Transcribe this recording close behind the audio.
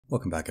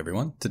Welcome back,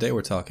 everyone. Today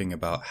we're talking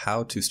about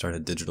how to start a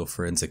digital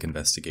forensic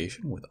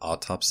investigation with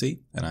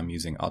Autopsy, and I'm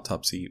using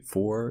Autopsy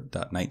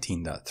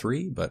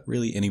 4.19.3, but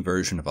really any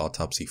version of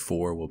Autopsy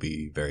 4 will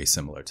be very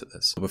similar to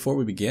this. So before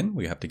we begin,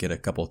 we have to get a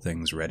couple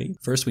things ready.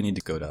 First, we need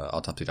to go to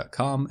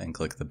autopsy.com and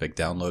click the big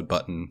download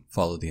button,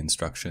 follow the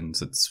instructions.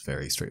 It's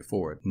very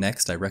straightforward.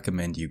 Next, I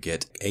recommend you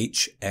get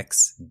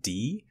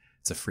HXD.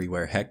 It's a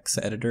freeware hex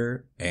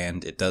editor,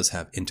 and it does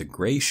have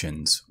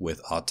integrations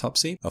with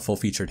Autopsy. A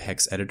full-featured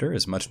hex editor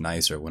is much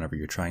nicer whenever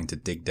you're trying to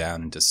dig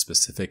down into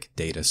specific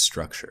data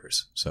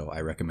structures. So I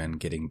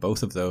recommend getting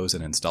both of those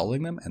and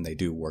installing them, and they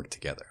do work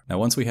together. Now,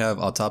 once we have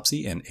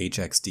Autopsy and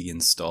HXD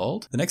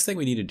installed, the next thing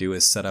we need to do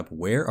is set up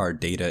where our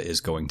data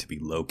is going to be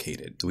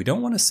located. So we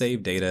don't want to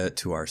save data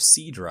to our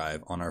C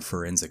drive on our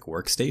forensic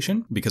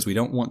workstation because we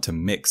don't want to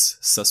mix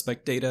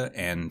suspect data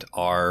and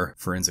our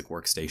forensic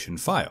workstation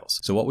files.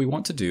 So what we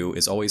want to do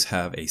is always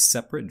have a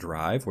separate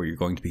drive where you're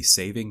going to be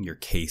saving your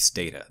case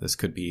data. This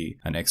could be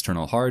an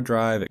external hard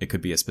drive, it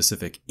could be a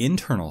specific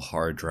internal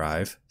hard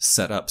drive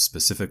set up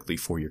specifically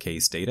for your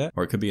case data,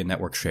 or it could be a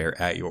network share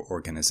at your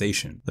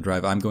organization. The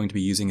drive I'm going to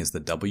be using is the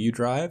W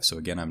drive, so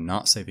again, I'm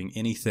not saving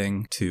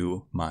anything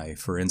to my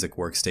forensic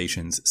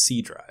workstation's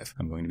C drive.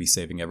 I'm going to be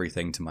saving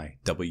everything to my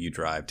W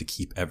drive to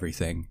keep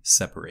everything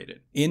separated.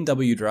 In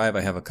W drive,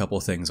 I have a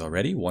couple things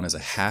already. One is a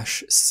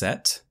hash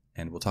set,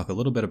 and we'll talk a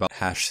little bit about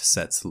hash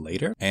sets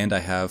later. And I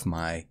have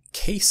my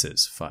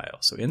cases file.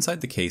 So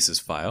inside the cases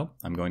file,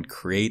 I'm going to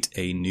create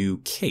a new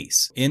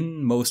case.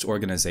 In most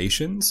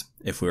organizations,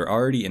 if we're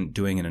already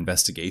doing an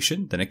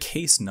investigation, then a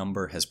case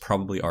number has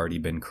probably already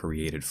been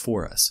created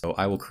for us. So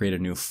I will create a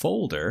new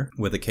folder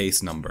with a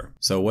case number.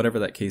 So whatever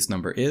that case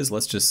number is,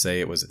 let's just say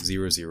it was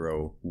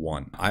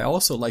 001. I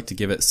also like to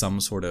give it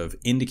some sort of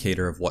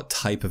indicator of what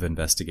type of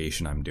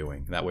investigation I'm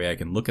doing. That way I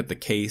can look at the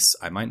case.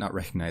 I might not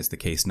recognize the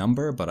case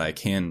number, but I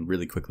can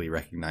really quickly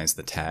recognize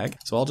the tag.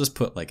 So I'll just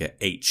put like a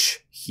H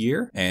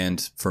here,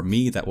 and for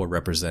me that will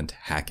represent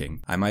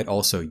hacking. I might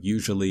also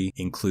usually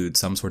include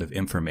some sort of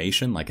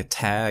information like a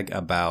tag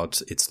about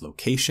its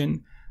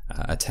location,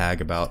 a tag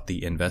about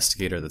the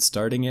investigator that's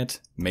starting it,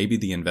 maybe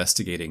the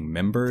investigating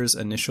member's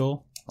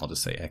initial. I'll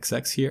just say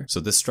XX here. So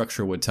this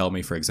structure would tell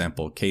me, for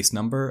example, case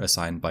number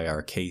assigned by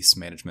our case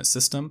management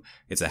system.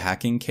 It's a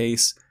hacking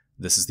case.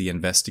 This is the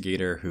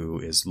investigator who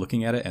is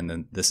looking at it, and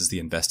then this is the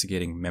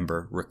investigating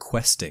member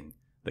requesting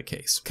the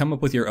case. Come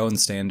up with your own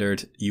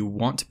standard. You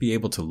want to be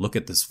able to look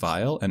at this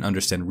file and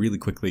understand really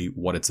quickly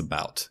what it's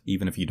about,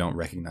 even if you don't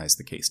recognize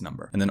the case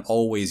number. And then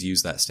always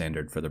use that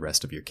standard for the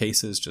rest of your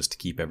cases just to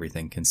keep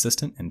everything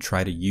consistent, and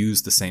try to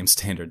use the same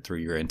standard through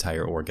your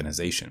entire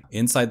organization.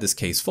 Inside this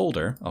case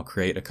folder, I'll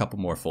create a couple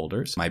more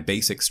folders. My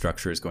basic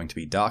structure is going to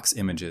be docs,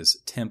 images,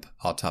 temp,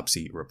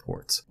 autopsy,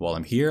 reports. While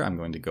I'm here, I'm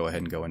going to go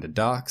ahead and go into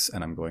docs,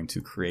 and I'm going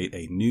to create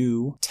a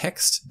new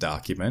text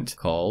document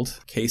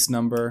called case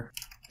number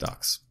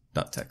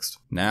docs.txt.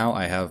 Now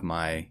I have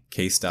my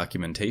case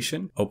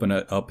documentation. Open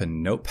it up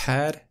in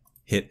Notepad,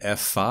 hit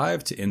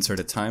F5 to insert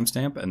a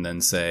timestamp, and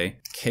then say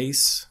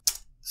case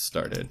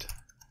started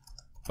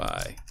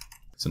by.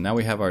 So now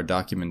we have our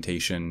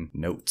documentation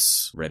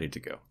notes ready to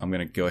go. I'm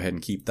going to go ahead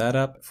and keep that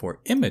up.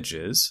 For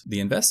images, the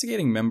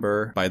investigating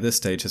member by this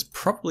stage has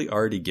probably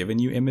already given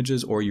you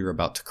images, or you're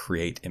about to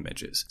create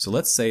images. So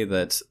let's say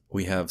that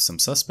we have some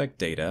suspect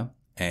data,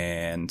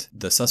 and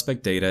the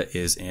suspect data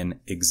is in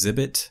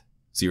exhibit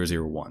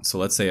 001. So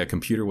let's say a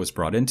computer was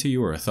brought into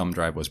you, or a thumb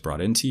drive was brought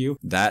into you.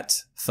 That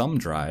thumb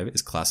drive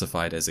is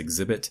classified as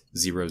exhibit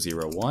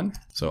 001.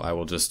 So I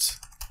will just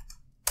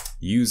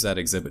use that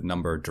exhibit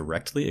number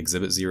directly,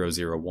 exhibit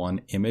 001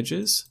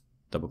 images.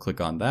 Double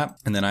click on that.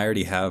 And then I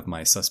already have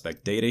my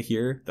suspect data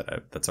here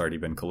that's already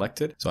been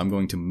collected. So I'm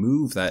going to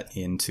move that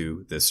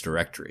into this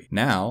directory.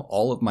 Now,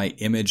 all of my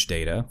image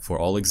data for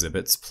all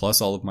exhibits,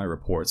 plus all of my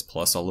reports,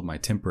 plus all of my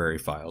temporary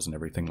files and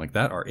everything like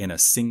that are in a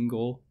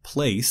single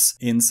place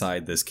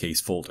inside this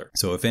case folder.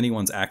 So if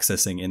anyone's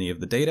accessing any of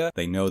the data,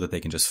 they know that they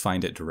can just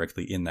find it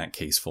directly in that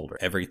case folder.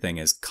 Everything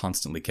is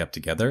constantly kept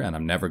together, and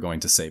I'm never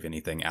going to save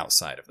anything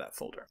outside of that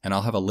folder. And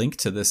I'll have a link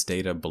to this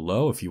data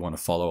below if you want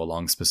to follow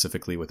along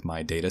specifically with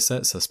my data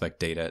set,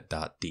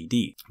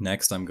 suspectdata.dd.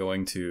 Next, I'm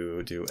going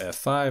to do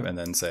F5 and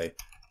then say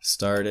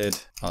started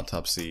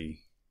Autopsy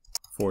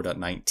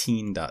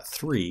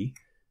 4.19.3,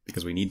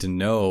 because we need to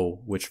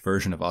know which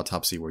version of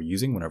Autopsy we're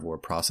using whenever we're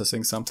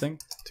processing something,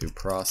 to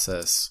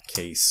process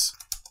case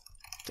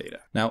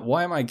data. Now,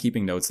 why am I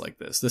keeping notes like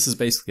this? This is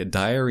basically a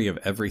diary of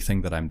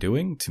everything that I'm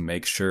doing to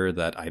make sure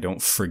that I don't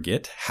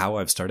forget how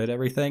I've started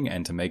everything,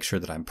 and to make sure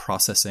that I'm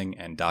processing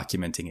and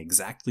documenting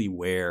exactly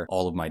where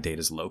all of my data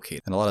is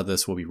located. And a lot of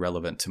this will be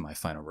relevant to my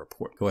final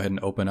report. Go ahead and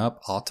open up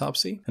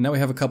Autopsy. And now we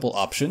have a couple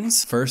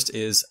options. First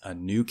is a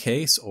new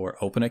case or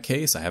open a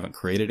case. I haven't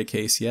created a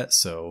case yet,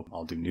 so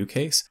I'll do new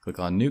case. Click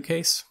on new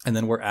case. And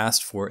then we're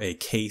asked for a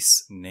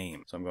case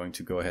name. So I'm going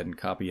to go ahead and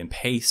copy and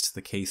paste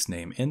the case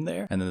name in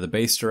there. And then the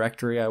base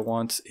directory I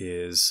want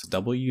is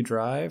W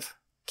drive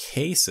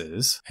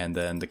cases and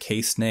then the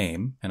case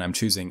name, and I'm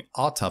choosing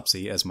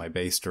autopsy as my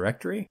base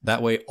directory.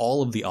 That way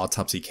all of the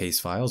autopsy case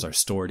files are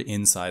stored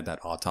inside that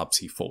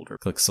autopsy folder.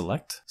 Click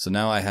select. So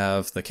now I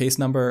have the case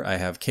number, I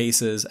have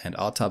cases and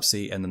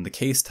autopsy, and then the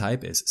case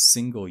type is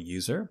single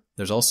user.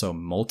 There's also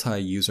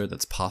multi-user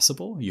that's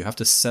possible. You have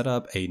to set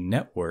up a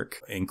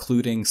network,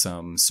 including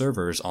some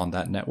servers on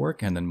that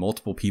network, and then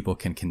multiple people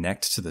can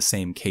connect to the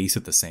same case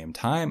at the same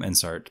time and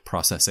start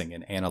processing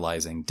and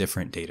analyzing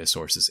different data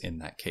sources in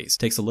that case. It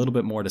takes a little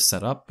bit more to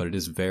set up, but it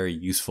is very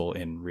useful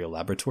in real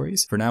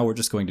laboratories. For now, we're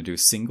just going to do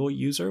single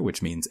user,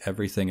 which means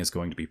everything is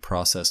going to be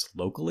processed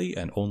locally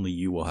and only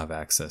you will have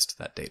access to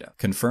that data.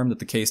 Confirm that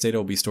the case data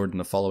will be stored in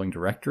the following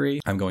directory.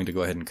 I'm going to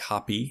go ahead and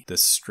copy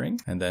this string,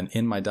 and then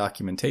in my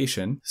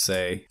documentation,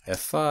 say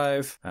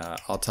F5,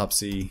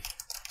 autopsy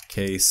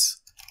case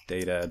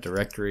data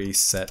directory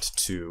set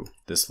to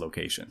this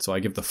location. So I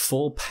give the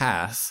full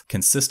path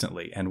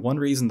consistently. And one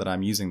reason that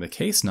I'm using the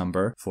case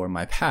number for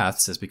my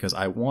paths is because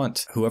I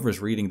want whoever's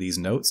reading these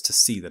notes to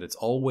see that it's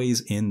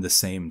always in the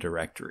same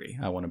directory.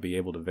 I want to be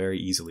able to very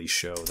easily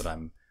show that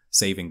I'm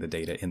saving the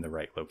data in the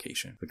right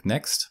location. Click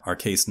next. Our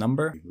case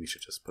number, we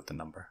should just put the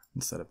number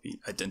instead of the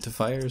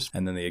identifiers,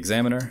 and then the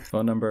examiner,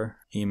 phone number,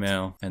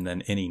 email, and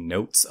then any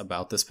notes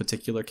about this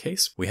particular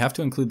case. We have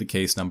to include the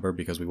case number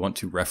because we want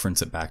to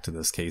reference it back to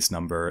this case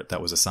number that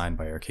was assigned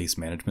by our case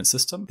management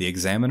system. The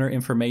examiner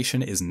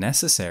information is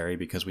necessary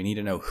because we need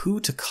to know who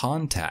to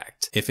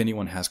contact if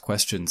anyone has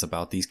questions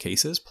about these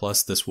cases,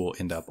 plus this will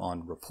end up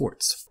on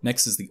reports.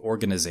 Next is the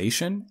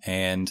organization,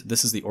 and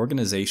this is the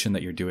organization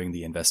that you're doing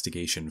the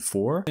investigation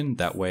for.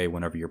 That way,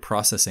 whenever you're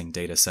processing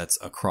data sets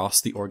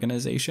across the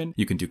organization,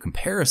 you can do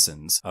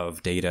comparisons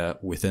of data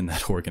within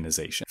that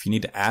organization. If you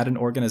need to add an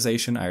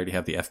organization, I already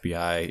have the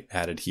FBI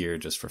added here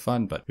just for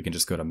fun, but we can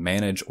just go to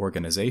Manage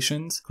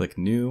Organizations, click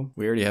New.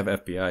 We already have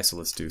FBI, so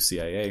let's do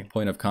CIA.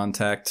 Point of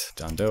contact,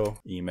 John Doe,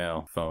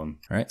 email, phone.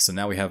 All right, so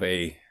now we have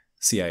a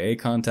CIA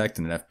contact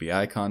and an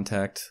FBI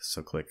contact,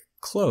 so click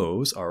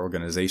Close. Our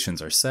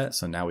organizations are set,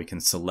 so now we can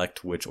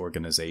select which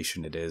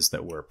organization it is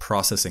that we're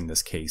processing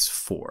this case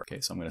for. Okay,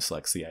 so I'm going to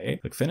select CIA,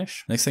 click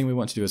Finish. Next thing we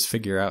want to do is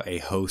figure out a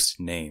host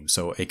name.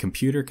 So a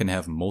computer can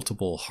have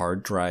multiple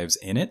hard drives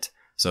in it.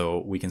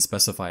 So we can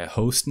specify a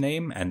host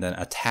name and then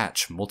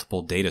attach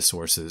multiple data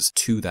sources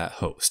to that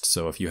host.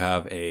 So if you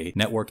have a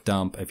network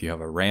dump, if you have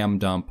a RAM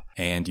dump,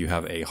 and you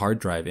have a hard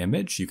drive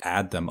image, you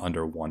add them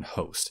under one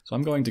host. So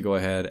I'm going to go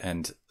ahead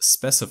and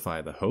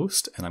specify the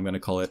host, and I'm going to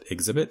call it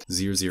Exhibit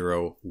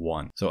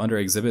 001. So under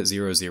Exhibit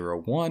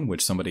 001,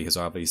 which somebody has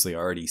obviously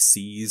already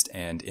seized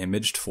and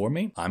imaged for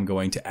me, I'm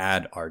going to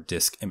add our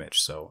disk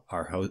image. So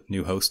our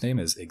new host name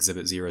is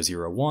Exhibit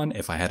 001.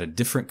 If I had a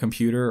different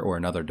computer or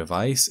another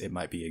device, it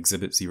might be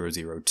Exhibit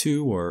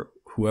 002 or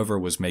whoever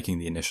was making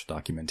the initial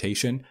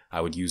documentation,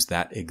 I would use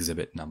that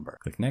exhibit number.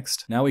 Click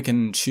Next. Now we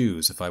can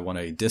choose if I want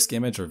a disk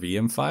image or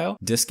VM file.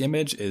 Disk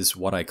image is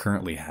what I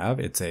currently have.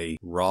 It's a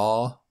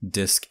raw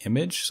disk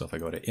image. So if I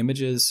go to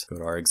Images, go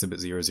to our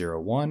Exhibit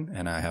 001,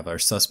 and I have our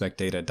suspect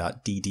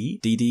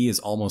data.dd. DD is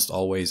almost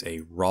always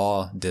a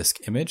raw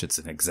disk image. It's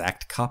an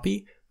exact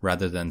copy,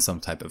 rather than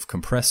some type of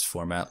compressed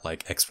format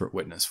like expert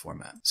witness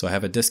format. So I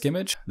have a disk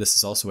image. This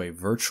is also a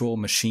virtual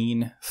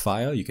machine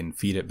file. You can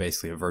feed it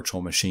basically a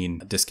virtual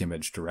machine disk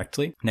image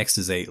directly. Next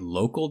is a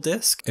local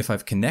disk. If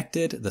I've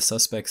connected the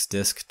suspect's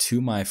disk to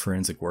my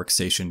forensic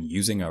workstation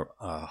using a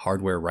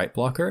hardware write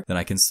blocker, then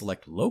I can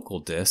select local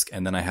disk,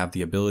 and then I have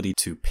the ability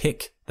to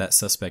pick that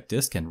suspect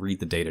disk and read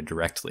the data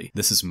directly.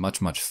 This is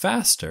much, much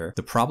faster.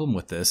 The problem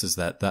with this is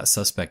that that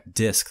suspect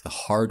disk, the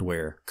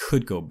hardware,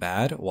 could go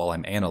bad while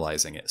I'm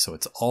analyzing it. So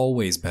it's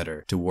always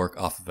better to work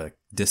off of a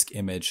disk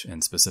image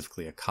and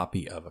specifically a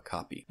copy of a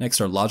copy. Next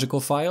are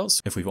logical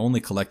files. If we've only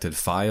collected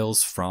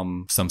files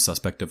from some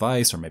suspect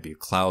device or maybe a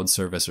cloud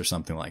service or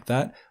something like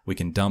that, we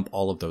can dump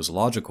all of those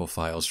logical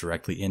files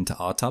directly into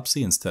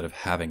Autopsy instead of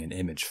having an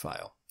image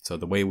file. So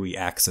the way we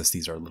access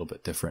these are a little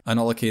bit different.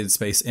 Unallocated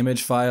space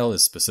image file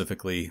is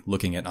specifically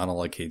looking at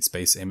unallocated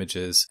space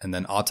images. And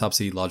then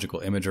Autopsy logical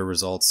imager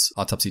results.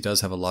 Autopsy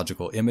does have a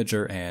logical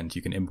imager and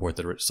you can import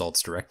the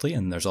results directly.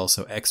 And there's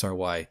also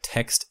XRY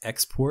text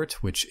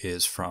export, which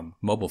is from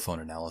mobile phone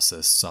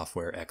analysis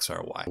software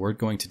XRY. We're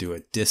going to do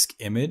a disk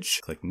image.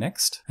 Click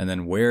Next. And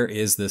then where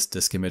is this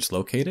disk image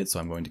located?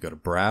 So I'm going to go to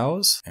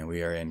Browse, and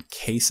we are in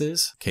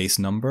Cases, Case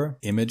Number,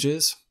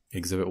 Images,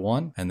 Exhibit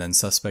 1, and then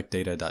suspect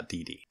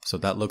data.dd. So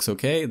that looks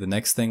okay. The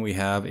next thing we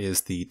have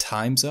is the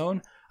time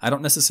zone. I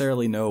don't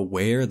necessarily know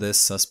where this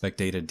suspect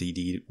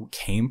data.dd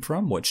came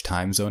from, which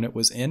time zone it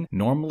was in.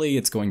 Normally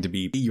it's going to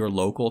be your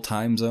local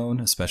time zone,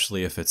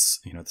 especially if it's,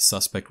 the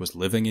suspect was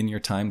living in your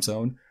time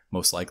zone.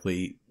 most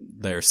likely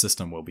their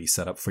system will be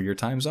set up for your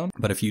time zone.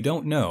 But if you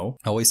don't know,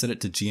 always set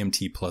it to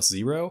GMT plus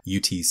 0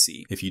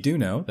 UTC. If you do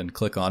know, then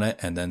click on it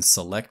and then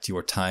select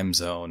your time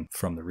zone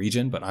from the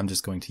region, but I'm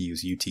just going to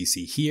use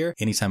UTC here.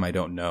 Anytime I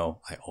don't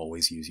know, I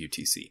always use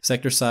UTC.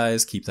 Sector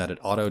size, keep that at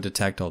auto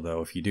detect,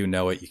 although if you do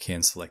know it, you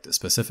can select it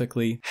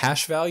specifically.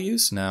 Hash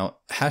values. Now,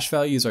 hash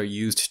values are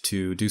used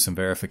to do some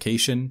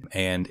verification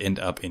and end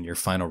up in your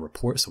final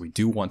report, so we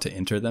do want to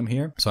enter them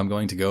here. So I'm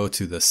going to go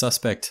to the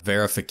suspect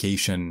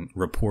verification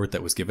report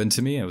that was given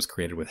to me. It was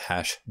created with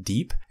hash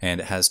deep,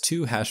 and it has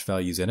two hash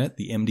values in it,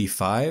 the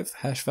MD5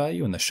 hash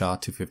value and the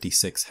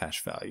SHA-256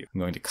 hash value.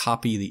 I'm going to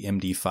copy the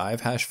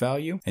MD5 hash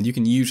value, and you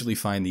can usually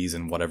find these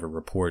in whatever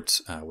report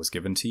was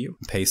given to you.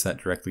 Paste that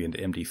directly into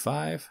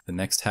MD5. The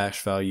next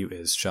hash value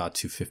is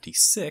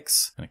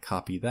SHA-256. I'm going to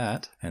copy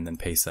that and then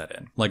paste that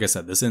in. Like I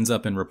said, this ends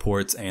up in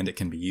reports and it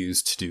can be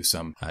used to do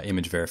some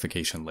image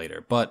verification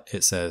later, but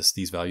it says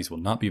these values will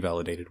not be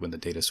validated when the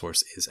data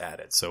source is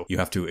added. So you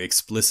have to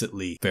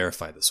explicitly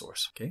verify the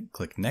source. Okay,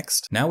 click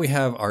next. Now we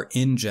have our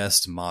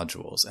ingest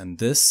modules, and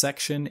this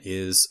section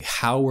is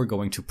how we're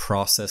going to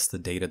process the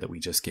data that we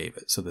just gave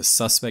it. So the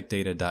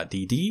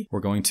suspectdata.dd, we're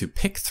going to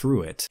pick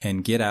through it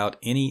and get out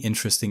any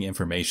interesting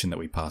information that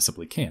we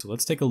possibly can. So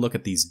let's take a look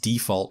at these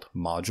default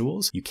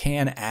modules. You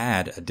can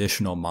add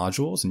additional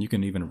modules, and you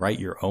can even write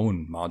your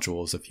own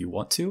modules if you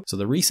want to. So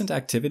the recent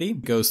activity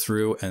goes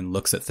through and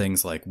looks at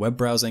things like web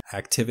browsing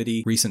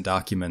activity, recent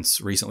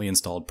documents, recently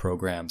installed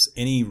programs,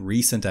 any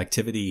recent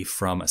activity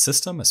from a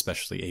system,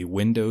 especially a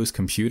Windows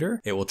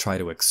computer. It will try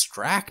to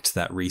extract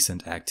that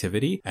recent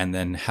activity and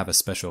then have a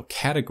special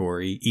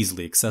category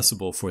easily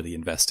accessible for the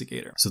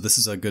investigator. So this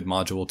is a good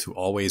module to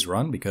always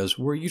run because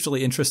we're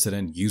usually interested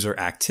in user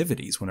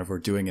activities whenever we're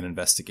doing an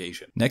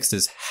investigation. Next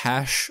is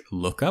hash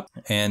lookup.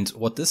 And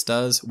what this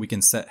does, we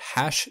can set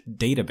hash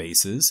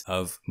databases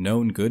of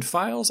known good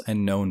files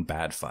and known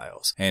bad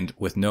files. And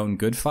with known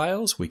good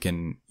files, we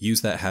can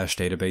use that hash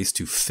database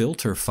to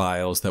filter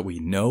files that we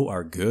know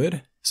are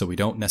good, so we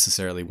don't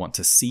necessarily want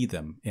to see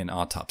them in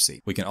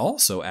Autopsy. We can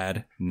also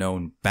add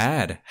known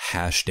bad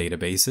hash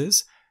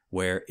databases,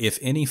 where if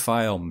any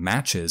file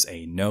matches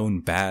a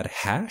known bad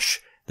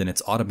hash, then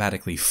it's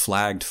automatically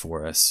flagged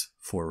for us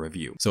for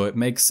review. So it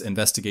makes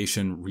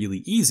investigation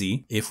really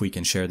easy if we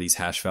can share these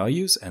hash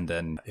values, and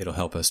then it'll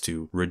help us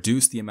to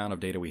reduce the amount of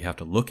data we have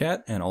to look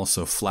at and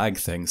also flag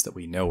things that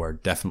we know are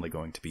definitely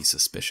going to be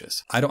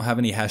suspicious. I don't have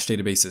any hash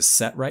databases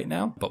set right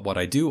now, but what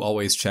I do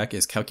always check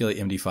is calculate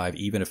MD5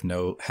 even if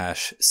no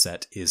hash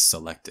set is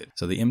selected.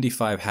 So the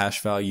MD5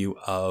 hash value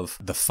of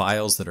the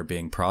files that are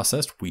being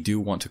processed, we do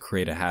want to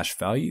create a hash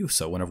value.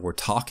 So whenever we're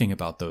talking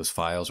about those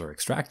files or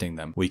extracting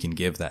them, we can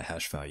give that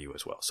hash value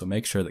as well. So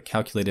make sure that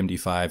calculate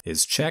MD5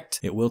 is checked.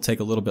 It will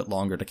take a little bit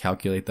longer to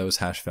calculate those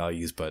hash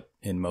values, but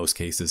in most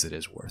cases it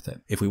is worth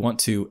it. If we want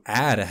to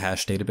add a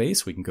hash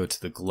database, we can go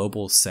to the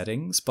global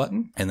settings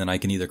button, and then I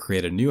can either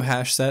create a new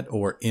hash set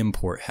or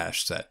import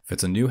hash set. If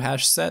it's a new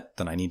hash set,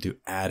 then I need to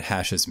add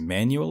hashes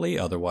manually,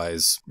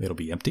 otherwise it'll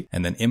be empty.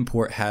 And then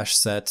import hash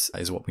set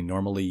is what we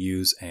normally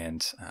use,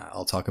 and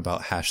I'll talk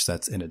about hash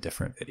sets in a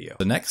different video.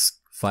 The next,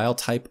 file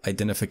type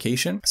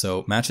identification.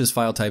 So matches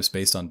file types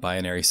based on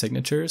binary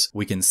signatures.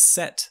 We can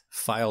set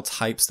file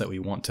types that we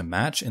want to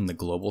match in the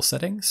global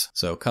settings.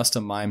 So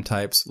custom MIME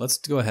types, let's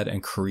go ahead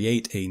and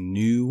create a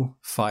new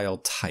file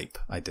type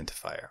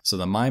identifier. So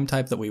the MIME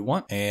type that we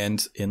want,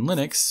 and in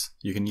Linux,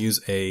 you can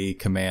use a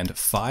command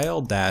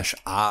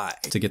file-i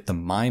to get the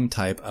MIME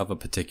type of a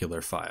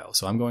particular file.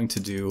 So I'm going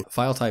to do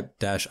file type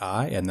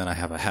 -i, and then I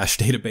have a hash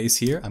database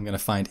here. I'm going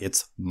to find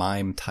its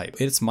MIME type.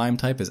 Its MIME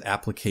type is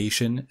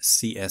application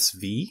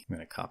CSV. I'm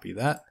going to copy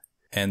that.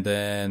 And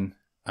then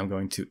I'm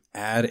going to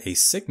add a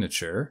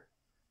signature.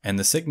 And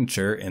the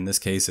signature in this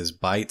case is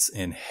bytes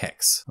in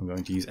hex. I'm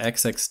going to use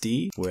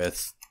XXD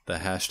with the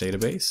hash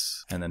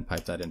database and then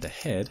pipe that into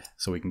head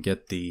so we can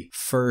get the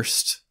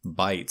first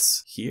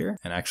bytes here.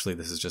 And actually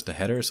this is just a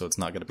header, so it's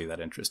not going to be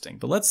that interesting.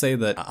 But let's say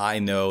that I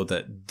know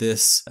that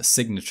this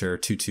signature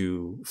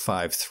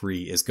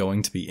 2253 is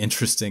going to be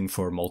interesting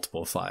for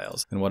multiple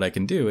files. And what I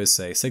can do is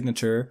say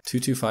signature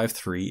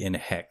 2253 in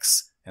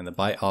hex. And the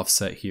byte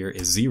offset here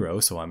is 0,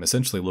 so I'm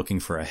essentially looking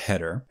for a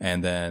header.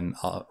 And then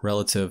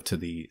relative to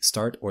the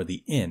start or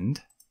the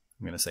end,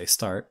 I'm going to say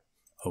start.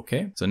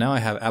 Okay, so now I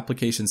have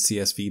application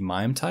CSV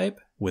MIME type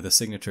with a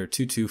signature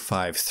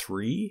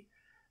 2253.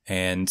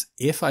 And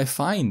if I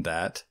find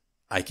that,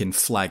 I can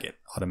flag it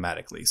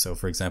automatically. So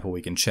for example,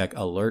 we can check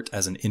alert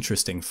as an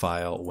interesting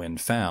file when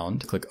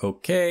found, click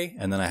OK,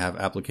 and then I have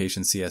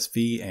application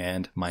CSV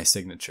and my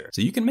signature.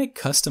 So you can make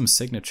custom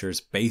signatures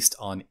based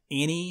on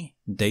any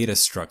data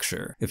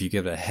structure. If you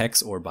give it a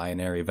hex or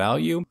binary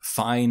value,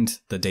 find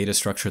the data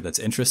structure that's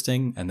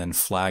interesting and then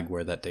flag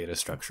where that data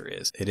structure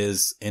is. It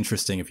is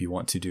interesting if you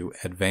want to do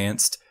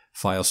advanced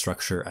file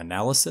structure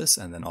analysis,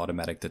 and then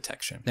automatic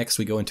detection. Next,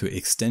 we go into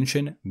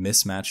extension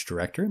mismatch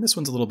director. And this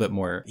one's a little bit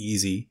more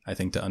easy, I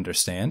think, to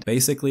understand.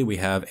 Basically, we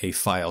have a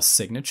file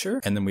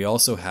signature, and then we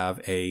also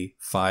have a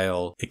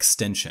file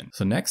extension.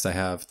 So next I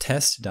have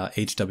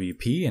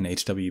test.hwp. An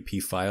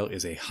HWP file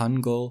is a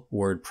Hangul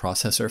word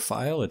processor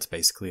file. It's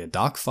basically a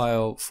doc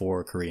file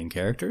for Korean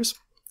characters.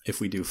 If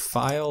we do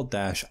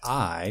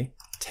file-i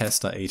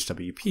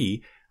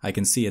test.hwp, I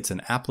can see it's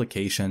an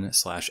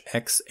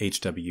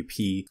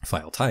application/xhwp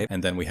file type,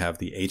 and then we have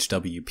the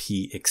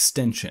HWP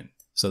extension.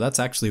 So that's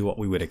actually what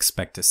we would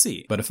expect to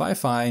see. But if I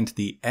find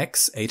the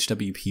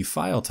XHWP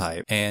file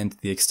type and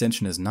the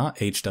extension is not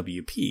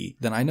HWP,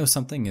 then I know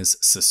something is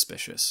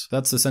suspicious.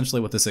 That's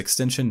essentially what this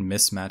extension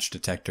mismatch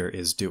detector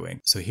is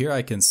doing. So here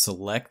I can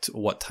select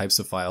what types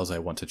of files I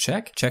want to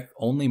check. Check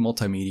only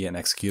multimedia and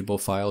executable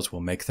files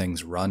will make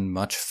things run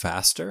much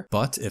faster.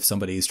 But if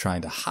somebody is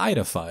trying to hide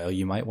a file,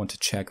 you might want to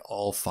check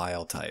all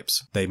file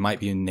types. They might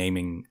be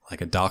naming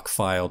like a doc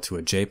file to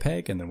a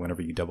JPEG, and then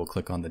whenever you double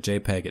click on the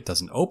JPEG, it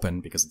doesn't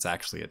open because it's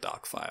actually a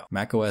doc file.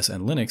 macOS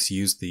and Linux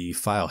use the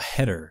file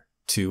header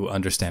to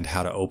understand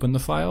how to open the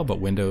file, but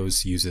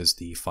Windows uses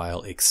the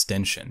file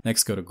extension.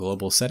 Next, go to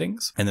global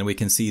settings, and then we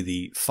can see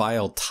the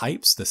file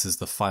types. This is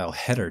the file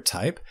header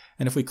type.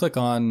 And if we click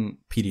on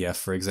PDF,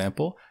 for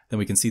example, then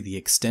we can see the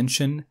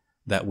extension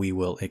that we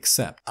will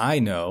accept. I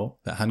know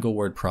that Hangul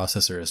word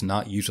processor is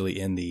not usually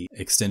in the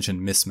extension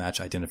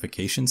mismatch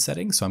identification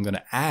settings, so I'm going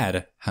to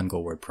add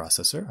Hangul word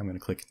processor. I'm going to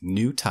click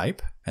new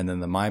type, and then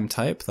the MIME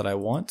type that I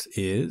want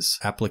is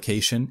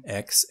application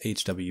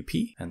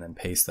XHWP, and then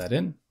paste that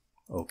in.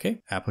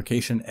 Okay,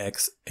 application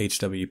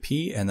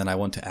XHWP, and then I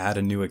want to add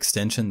a new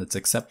extension that's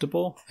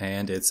acceptable,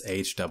 and it's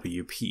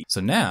HWP.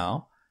 So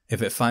now,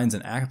 if it finds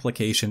an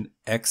application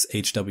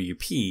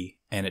XHWP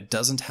and it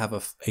doesn't have a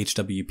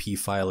HWP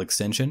file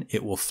extension,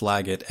 it will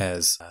flag it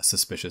as a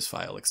suspicious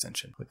file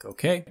extension. Click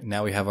OK.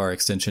 Now we have our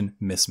extension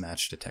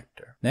mismatch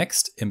detector.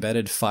 Next,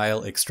 embedded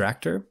file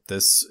extractor.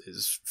 This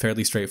is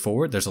fairly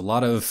straightforward. There's a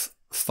lot of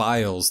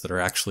files that are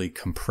actually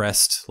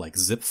compressed like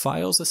zip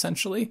files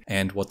essentially.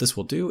 And what this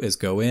will do is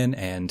go in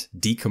and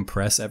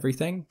decompress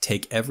everything,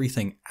 take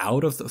everything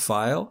out of the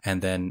file,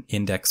 and then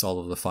index all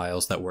of the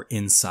files that were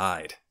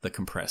inside the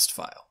compressed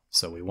file.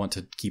 So we want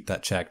to keep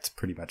that checked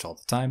pretty much all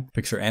the time.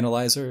 Picture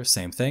analyzer,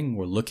 same thing.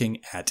 We're looking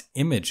at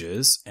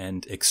images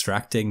and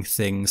extracting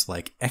things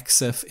like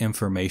EXIF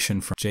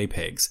information from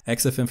JPEGs.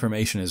 EXIF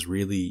information is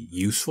really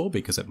useful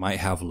because it might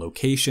have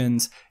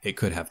locations, it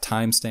could have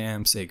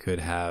timestamps, it could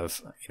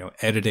have,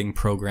 editing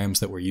programs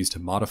that were used to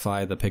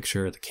modify the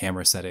picture, the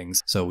camera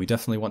settings. So we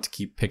definitely want to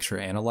keep picture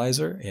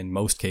analyzer. In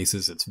most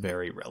cases, it's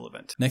very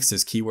relevant. Next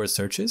is keyword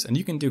searches, and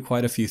you can do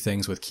quite a few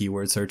things with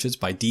keyword searches.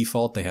 By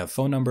default, they have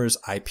phone numbers,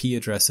 IP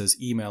addresses,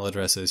 email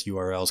addresses,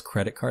 URLs,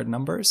 credit card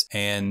numbers,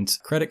 and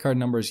credit card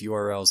numbers,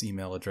 URLs,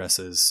 email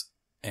addresses,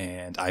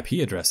 and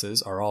IP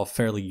addresses are all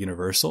fairly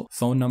universal.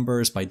 Phone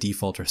numbers by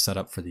default are set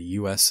up for the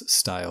US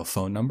style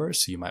phone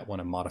numbers, so you might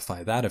want to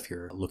modify that if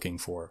you're looking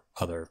for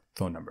other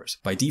phone numbers.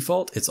 By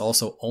default, it's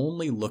also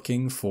only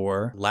looking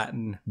for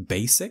Latin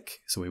basic,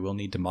 so we will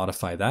need to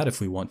modify that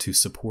if we want to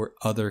support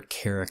other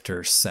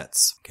character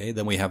sets. Okay,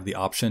 then we have the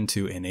option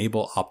to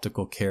enable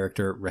optical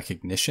character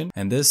recognition,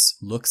 and this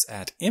looks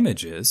at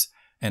images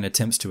and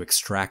attempts to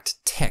extract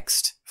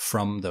text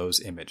from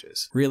those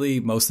images. Really,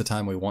 most of the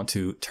time we want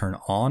to turn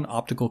on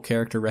optical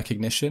character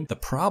recognition. The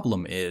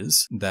problem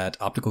is that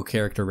optical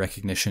character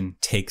recognition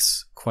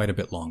takes quite a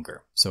bit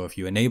longer. So if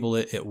you enable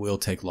it, it will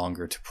take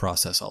longer to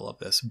process all of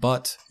this,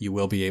 but you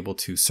will be able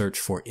to search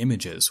for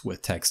images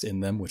with text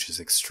in them, which is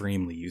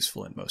extremely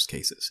useful in most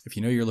cases. If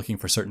you know you're looking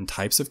for certain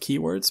types of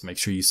keywords, make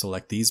sure you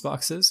select these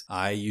boxes.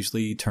 I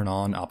usually turn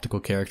on optical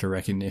character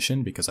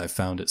recognition because I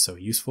found it so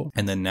useful.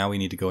 And then now we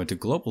need to go into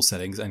global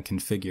settings and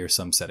configure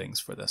some settings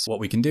for this. What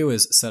we can do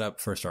is set up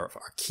first our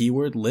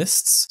keyword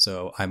lists.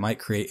 So I might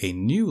create a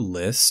new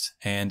list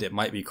and it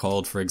might be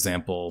called, for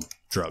example,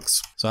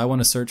 drugs. So I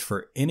want to search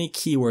for any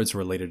keywords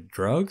related to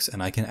drugs,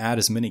 and I can add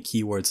as many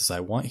keywords as I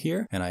want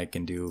here. And I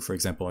can do, for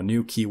example, a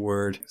new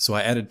keyword. So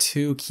I added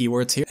 2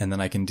 keywords here, and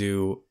then I can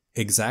do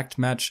exact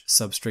match,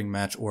 substring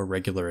match, or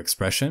regular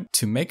expression.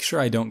 To make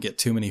sure I don't get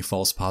too many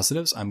false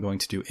positives, I'm going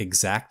to do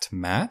exact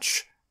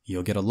match.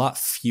 You'll get a lot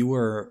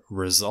fewer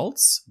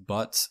results,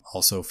 but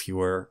also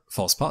fewer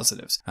false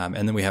positives. And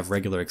then we have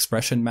regular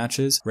expression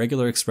matches.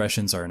 Regular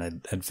expressions are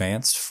an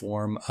advanced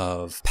form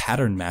of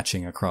pattern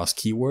matching across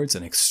keywords,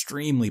 an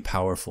extremely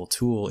powerful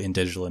tool in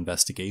digital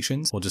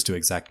investigations. We'll just do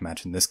exact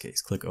match in this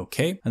case. Click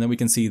OK, and then we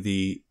can see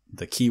the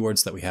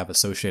keywords that we have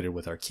associated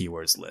with our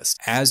keywords list.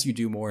 As you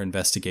do more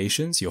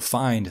investigations, you'll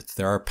find that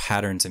there are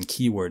patterns and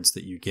keywords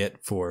that you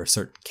get for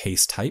certain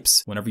case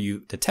types. Whenever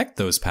you detect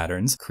those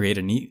patterns, create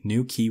a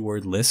new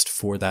keyword list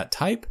for that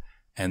type,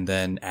 and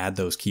then add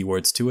those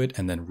keywords to it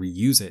and then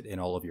reuse it in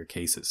all of your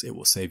cases. It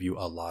will save you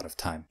a lot of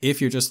time.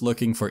 If you're just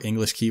looking for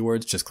English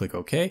keywords, just click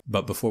OK.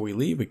 But before we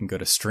leave, we can go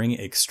to string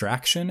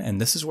extraction, and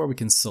this is where we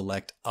can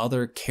select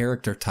other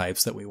character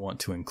types that we want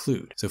to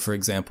include. So for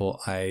example,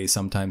 I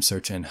sometimes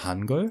search in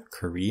Hangul,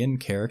 Korean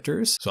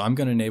characters. So I'm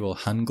going to enable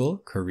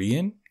Hangul,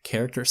 Korean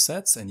character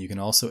sets, and you can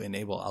also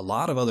enable a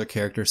lot of other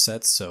character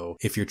sets. So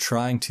if you're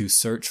trying to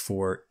search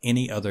for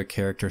any other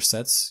character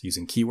sets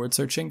using keyword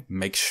searching,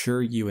 make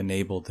sure you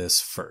enable this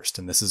first.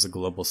 And this is a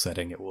global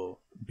setting. It will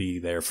be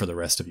there for the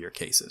rest of your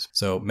cases.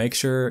 So make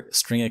sure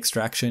string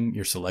extraction,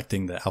 you're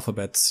selecting the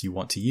alphabets you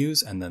want to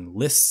use, and then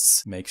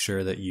lists, make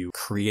sure that you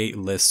create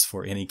lists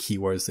for any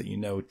keywords that you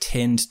know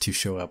tend to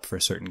show up for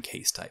certain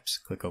case types.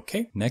 Click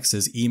OK. Next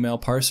is email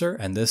parser,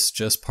 and this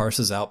just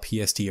parses out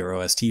PST or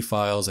OST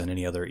files and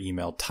any other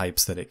email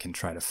types that it can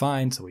try to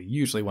find. So we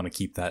usually want to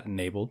keep that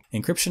enabled.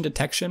 Encryption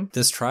detection,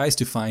 this tries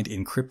to find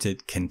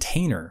encrypted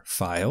container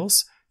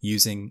files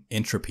using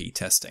entropy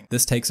testing.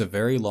 This takes a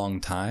very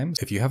long time.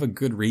 If you have a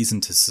good reason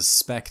to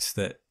suspect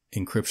that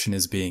encryption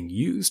is being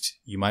used,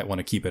 you might want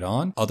to keep it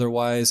on.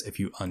 Otherwise, if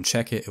you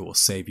uncheck it, it will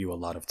save you a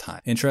lot of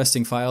time.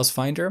 Interesting files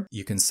finder,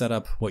 you can set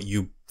up what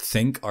you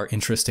think are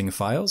interesting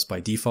files. By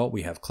default,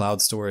 we have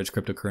cloud storage,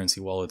 cryptocurrency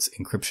wallets,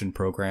 encryption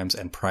programs,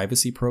 and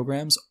privacy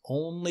programs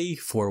only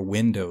for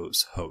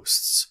Windows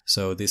hosts.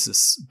 So this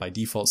is by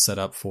default set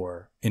up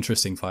for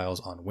interesting files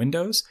on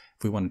Windows.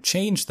 If we want to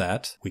change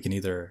that, we can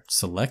either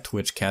select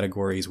which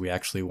categories we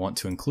actually want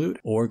to include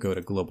or go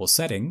to global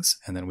settings,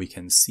 and then we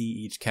can see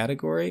each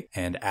category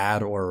and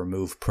add or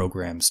remove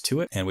programs to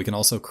it. And we can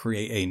also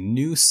create a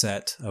new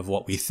set of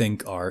what we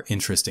think are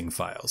interesting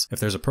files. If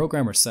there's a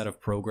program or set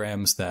of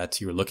programs that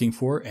you're looking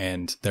for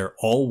and they're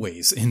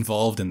always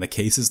involved in the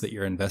cases that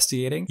you're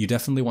investigating, you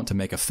definitely want to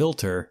make a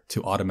filter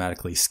to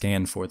automatically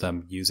scan for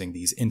them using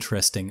these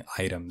interesting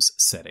items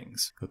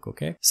settings. Click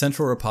OK.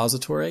 Central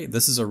repository.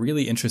 This is a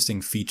really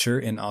interesting feature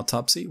in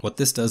Autopsy. What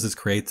this does is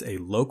creates a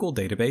local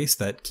database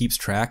that keeps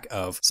track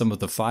of some of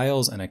the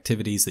files and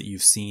activities that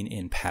you've seen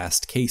in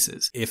past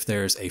cases. If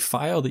there's a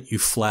file that you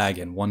flag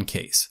in one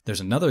case, there's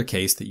another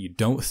case that you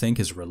don't think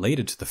is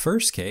related to the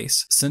first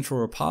case, Central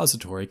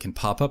Repository can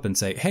pop up and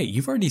say, hey,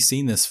 you've already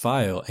seen this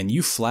file and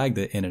you flagged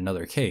it in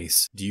another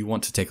case. Do you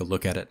want to take a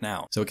look at it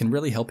now? So it can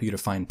really help you to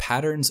find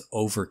patterns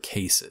over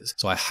cases.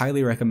 So I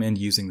highly recommend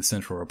using the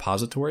Central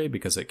Repository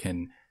because it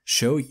can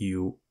show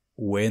you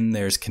when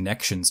there's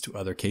connections to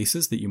other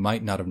cases that you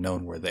might not have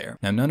known were there.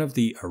 Now, none of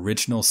the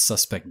original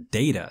suspect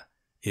data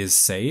is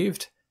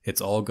saved.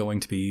 It's all going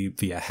to be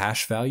via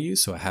hash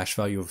values. So a hash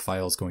value of a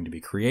file is going to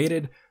be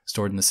created,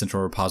 stored in the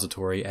central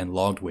repository, and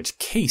logged which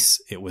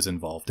case it was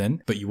involved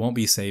in, but you won't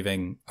be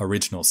saving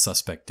original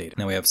suspect data.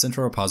 Now we have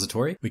central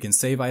repository. We can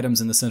save items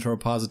in the central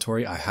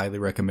repository. I highly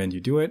recommend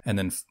you do it. And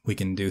then we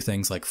can do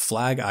things like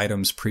flag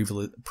items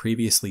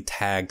previously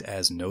tagged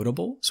as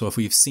notable. So if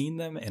we've seen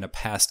them in a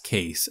past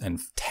case and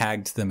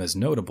tagged them as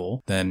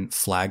notable, then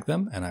flag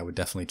them, and I would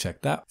definitely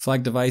check that.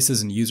 Flag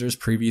devices and users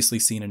previously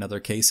seen in other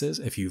cases.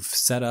 If you've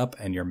set up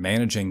and you're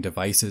managing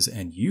devices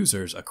and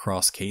users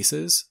across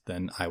cases,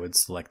 then I would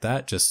select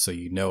that just so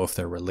you know if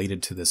they're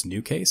related to this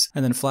new case,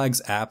 and then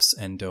flags apps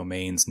and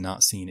domains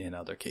not seen in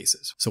other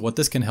cases. So what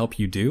this can help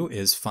you do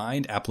is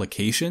find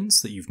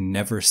applications that you've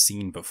never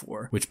seen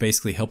before, which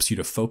basically helps you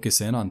to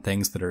focus in on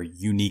things that are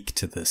unique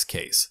to this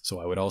case. So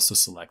I would also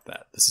select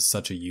that. This is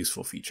such a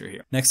useful feature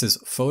here. Next is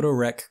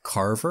PhotoRec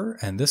Carver,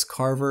 and this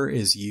carver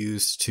is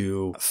used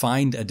to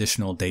find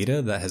additional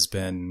data that has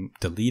been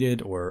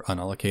deleted or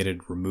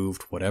unallocated,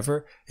 removed,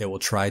 whatever. It will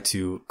try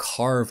to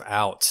carve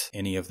out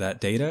any of that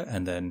data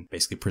and then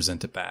basically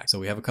present it back. So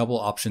we have a couple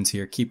options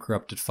here: keep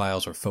corrupted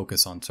files or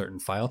focus on certain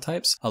file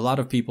types. A lot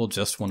of people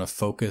just want to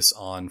focus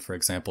on, for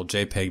example,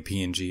 JPEG,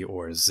 PNG,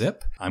 or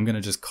zip. I'm going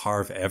to just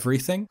carve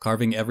everything.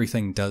 Carving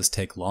everything does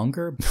take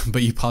longer,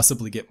 but you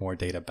possibly get more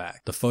data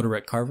back. The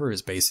PhotoRec Carver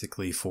is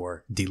basically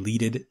for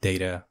deleted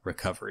data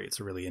recovery. It's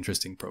a really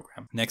interesting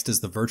program. Next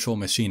is the virtual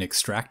machine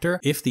extractor.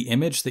 If the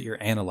image that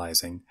you're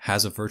analyzing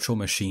has a virtual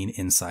machine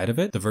inside of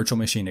it, the virtual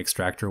machine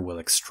extractor will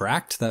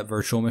extract that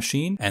virtual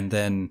machine and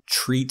then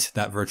treat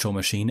that virtual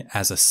machine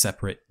as a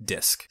separate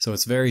disk. So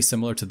it's very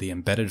similar to the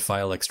embedded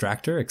file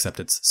extractor, except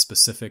it's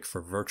specific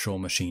for virtual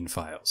machine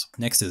files.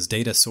 Next is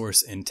data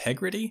source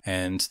integrity,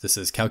 and this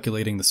is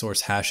calculating the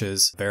source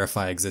hashes,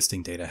 verify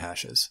existing data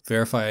hashes.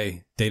 Verify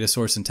data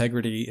source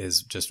integrity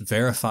is just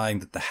verifying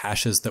that the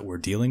hashes that we're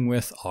dealing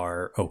with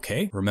are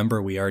okay.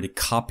 Remember, we already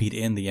copied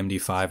in the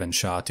MD5 and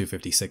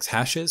SHA-256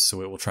 hashes,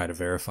 so it will try to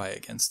verify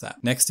against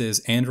that. Next is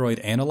Android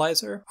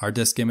Analyzer. Our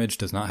disk image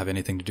does not have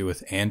anything to do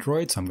with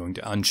Android, so I'm going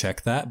to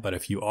uncheck that, but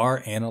if you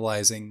are analyzing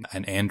analyzing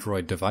an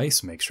Android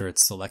device, make sure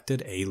it's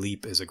selected.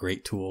 ALEAP is a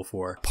great tool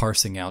for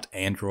parsing out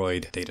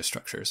Android data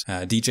structures.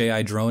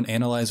 DJI Drone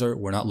Analyzer,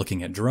 we're not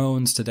looking at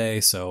drones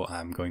today, so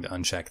I'm going to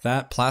uncheck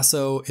that.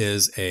 Plaso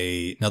is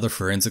another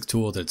forensic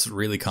tool that's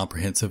really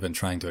comprehensive and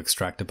trying to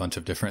extract a bunch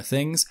of different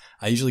things.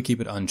 I usually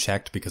keep it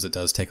unchecked because it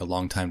does take a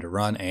long time to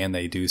run, and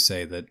they do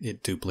say that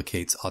it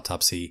duplicates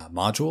Autopsy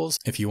modules.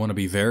 If you want to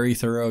be very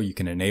thorough, you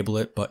can enable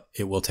it, but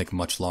it will take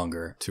much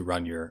longer to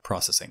run your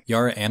processing.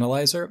 Yara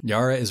Analyzer.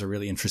 Yara is a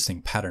really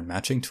interesting pattern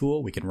matching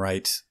tool. We can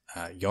write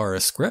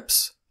Yara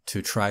scripts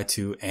to try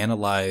to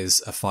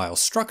analyze a file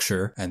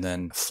structure and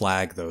then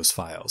flag those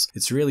files.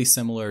 It's really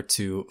similar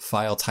to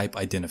file type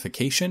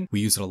identification. We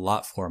use it a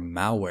lot for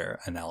malware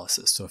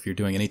analysis. So if you're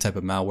doing any type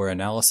of malware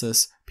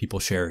analysis, people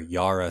share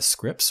Yara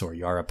scripts or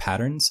Yara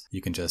patterns.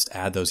 You can just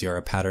add those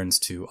Yara patterns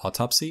to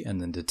Autopsy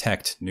and then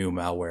detect new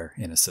malware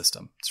in a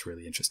system. It's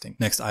really interesting.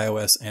 Next,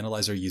 iOS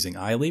Analyzer using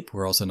iLeap.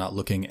 We're also not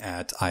looking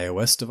at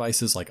iOS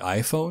devices like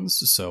iPhones,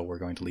 so we're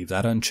going to leave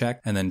that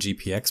unchecked. And then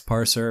GPX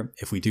Parser.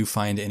 If we do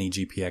find any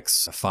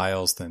GPX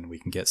files, then we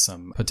can get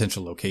some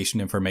potential location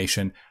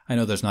information. I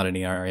know there's not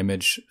any in our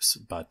image,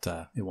 but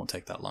it won't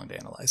take that long to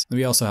analyze. Then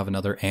we also have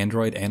another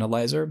Android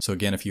Analyzer. So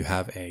again, if you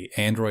have an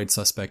Android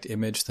suspect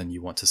image, then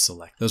you want to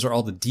select. Those are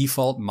all the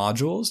default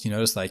modules. You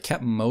notice that I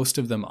kept most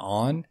of them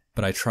on,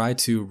 but I try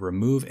to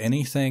remove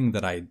anything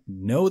that I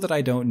know that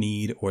I don't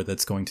need or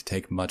that's going to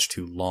take much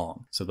too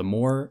long. So the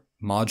more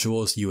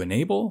modules you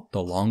enable,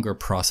 the longer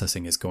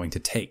processing is going to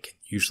take.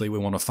 Usually we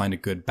want to find a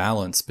good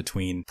balance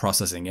between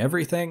processing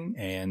everything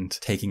and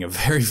taking a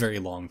very, very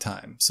long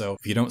time. So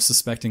if you don't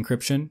suspect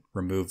encryption,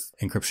 remove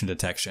encryption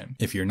detection.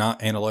 If you're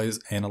not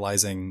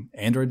analyzing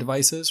Android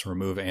devices,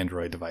 remove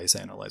Android device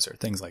analyzer,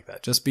 things like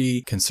that. Just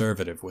be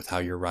conservative with how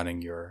you're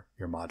running your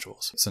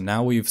modules. So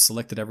now we've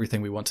selected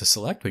everything we want to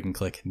select. We can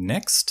click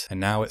next, and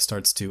now it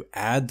starts to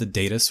add the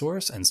data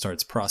source and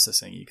starts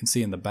processing. You can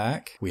see in the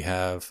back, we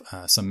have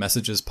some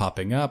messages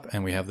popping up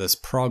and we have this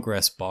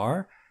progress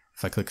bar.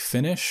 If I click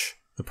finish,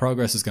 the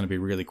progress is going to be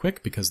really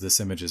quick because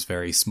this image is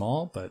very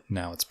small, but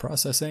now it's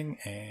processing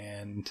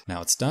and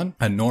now it's done.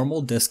 A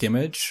normal disk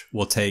image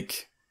will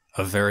take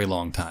a very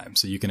long time.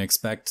 So you can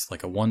expect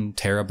like a 1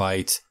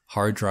 terabyte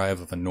hard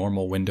drive of a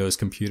normal Windows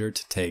computer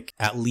to take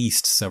at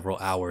least several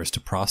hours to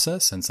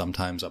process, and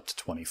sometimes up to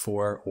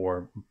 24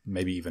 or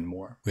maybe even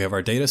more. We have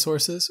our data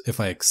sources. If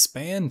I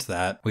expand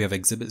that, we have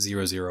Exhibit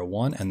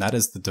 001, and that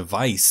is the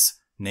device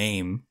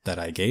name that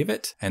I gave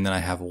it. And then I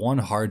have one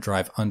hard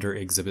drive under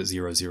Exhibit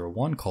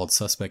 001 called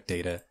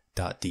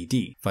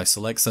suspectdata.dd. If I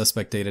select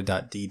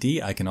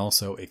suspectdata.dd, I can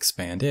also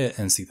expand it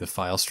and see the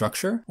file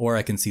structure, or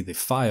I can see the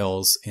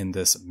files in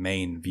this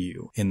main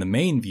view. In the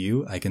main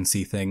view, I can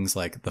see things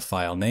like the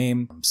file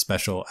name,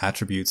 special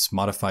attributes,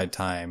 modified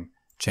time,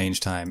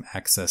 change time,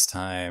 access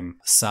time,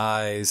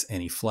 size,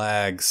 any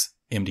flags,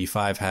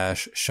 MD5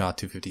 hash,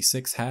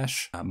 SHA-256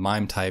 hash,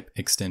 MIME type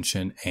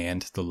extension,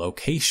 and the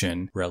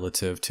location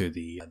relative to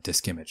the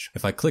disk image.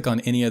 If I click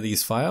on any of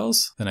these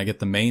files, then I get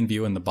the main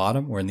view in the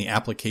bottom, or in the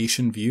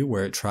application view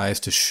where it tries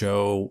to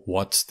show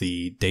what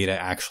the data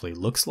actually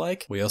looks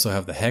like. We also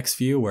have the hex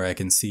view where I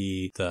can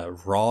see the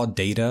raw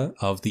data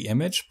of the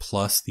image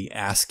plus the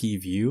ASCII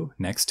view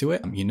next to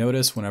it. You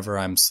notice whenever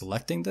I'm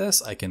selecting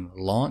this, I can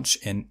launch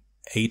an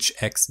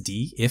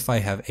HXD if I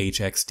have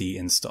HXD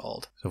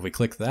installed. So if we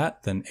click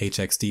that, then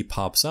HXD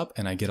pops up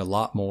and I get a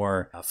lot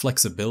more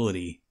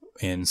flexibility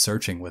in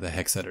searching with a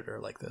hex editor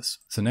like this.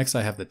 So next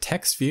I have the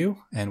text view,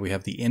 and we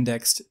have the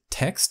indexed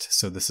text.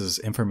 So this is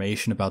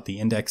information about the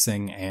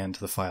indexing and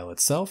the file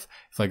itself.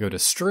 If I go to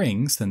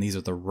strings, then these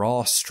are the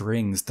raw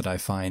strings that I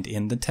find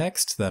in the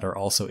text that are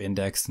also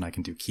indexed, and I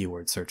can do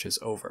keyword searches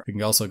over. We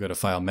can also go to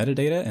file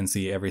metadata and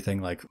see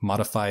everything like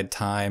modified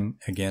time.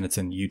 Again, it's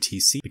in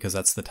UTC because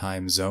that's the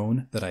time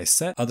zone that I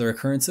set. Other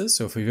occurrences.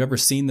 So if we've ever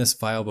seen this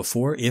file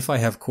before, if I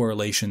have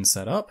correlation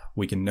set up,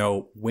 we can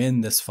know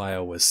when this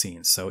file was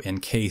seen. So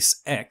in case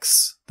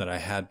X that I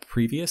had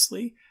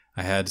previously,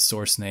 I had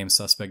source name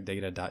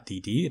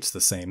suspectdata.dd. It's the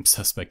same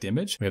suspect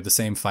image. We have the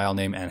same file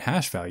name and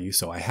hash value.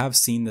 So I have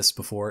seen this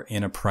before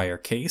in a prior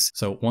case.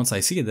 So once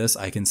I see this,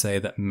 I can say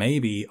that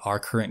maybe our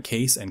current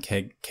case and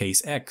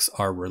case X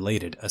are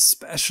related,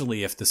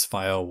 especially if this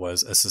file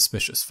was a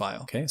suspicious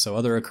file. Okay, so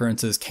other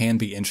occurrences can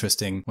be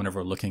interesting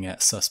whenever we're looking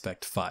at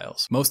suspect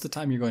files. Most of the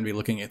time, you're going to be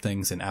looking at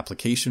things in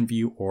application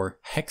view or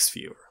hex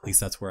view. At least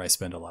that's where I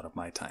spend a lot of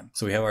my time.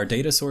 So we have our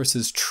data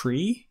sources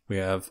tree. We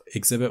have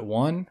Exhibit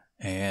 1.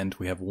 And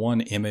we have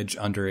one image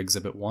under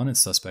Exhibit 1, it's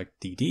suspect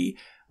DD.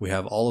 We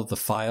have all of the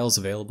files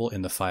available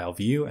in the file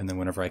view, and then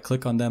whenever I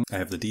click on them, I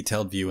have the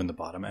detailed view in the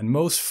bottom. And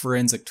most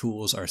forensic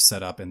tools are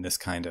set up in this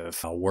kind of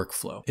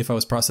workflow. If I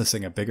was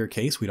processing a bigger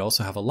case, we'd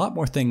also have a lot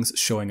more things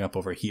showing up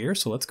over here.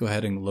 So let's go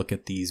ahead and look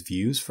at these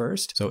views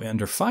first. So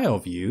under file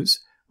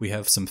views, we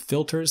have some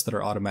filters that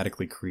are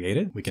automatically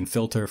created. We can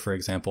filter, for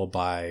example,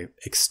 by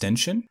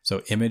extension.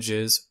 So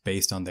images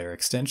based on their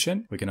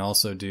extension. We can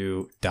also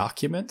do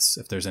documents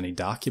if there's any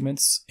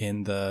documents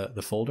in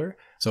the folder.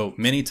 So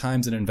many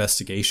times in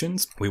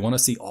investigations, we want to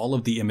see all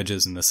of the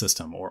images in the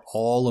system or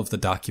all of the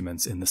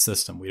documents in the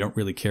system. We don't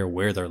really care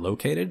where they're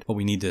located, but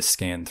we need to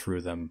scan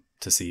through them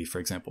to see, for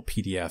example,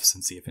 PDFs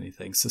and see if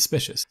anything's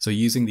suspicious. So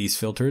using these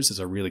filters is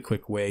a really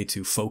quick way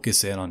to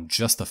focus in on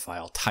just the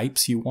file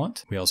types you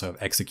want. We also have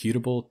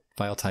executable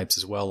file types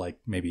as well, like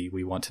maybe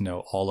we want to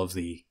know all of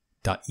the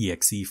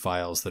 .exe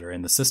files that are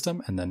in the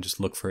system and then just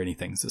look for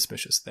anything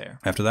suspicious there.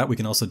 After that, we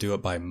can also do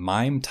it by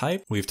MIME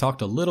type. We've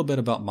talked a little bit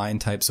about MIME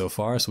type so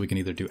far, so we can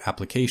either do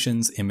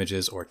applications,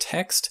 images, or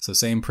text. So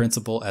same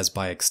principle as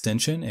by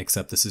extension,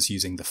 except this is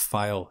using the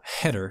file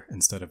header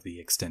instead of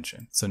the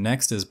extension. So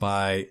next is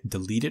by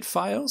deleted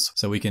files.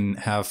 So we can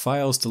have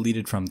files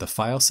deleted from the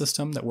file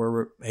system that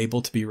were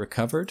able to be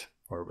recovered,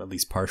 or at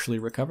least partially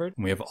recovered.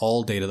 And we have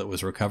all data that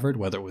was recovered,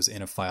 whether it was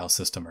in a file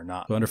system or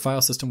not. So under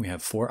file system, we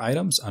have 4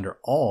 items. Under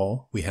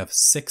all, we have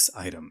 6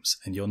 items.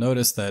 And you'll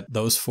notice that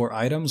those 4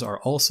 items are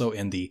also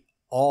in the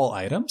all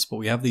items, but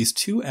we have these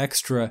 2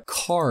 extra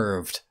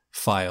carved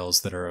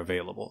files that are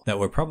available that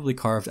were probably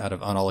carved out of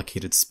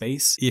unallocated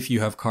space. If you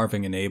have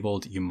carving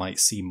enabled, you might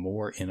see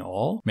more in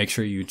all. Make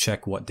sure you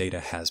check what data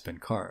has been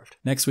carved.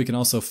 Next, we can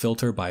also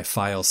filter by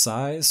file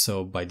size.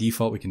 So by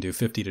default, we can do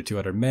 50 to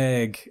 200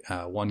 meg,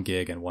 1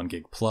 gig, and 1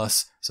 gig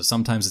plus. So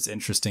sometimes it's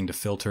interesting to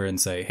filter and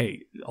say,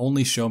 hey,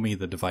 only show me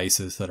the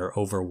devices that are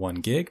over 1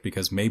 gig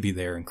because maybe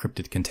they're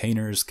encrypted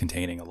containers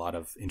containing a lot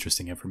of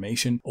interesting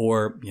information.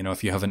 Or,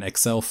 if you have an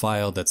Excel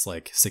file that's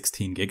like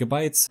 16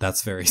 gigabytes,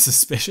 that's very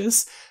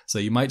suspicious. So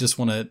you might just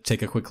want to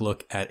take a quick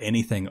look at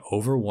anything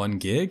over 1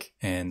 gig,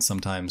 and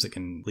sometimes it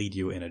can lead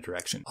you in a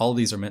direction. All of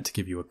these are meant to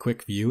give you a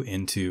quick view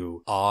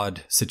into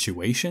odd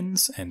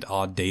situations and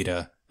odd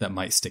data that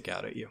might stick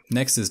out at you.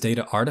 Next is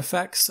data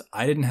artifacts.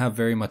 I didn't have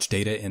very much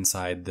data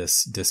inside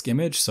this disk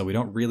image, so we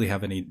don't really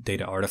have any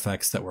data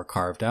artifacts that were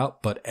carved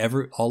out, but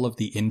all of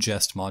the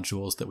ingest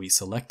modules that we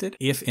selected,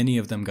 if any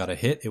of them got a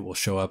hit, it will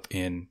show up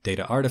in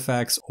data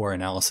artifacts or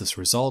analysis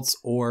results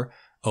or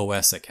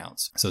OS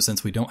accounts. So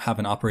since we don't have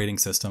an operating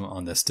system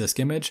on this disk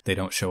image, they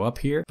don't show up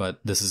here, but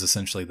this is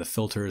essentially the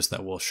filters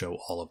that will show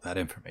all of that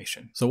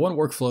information. So one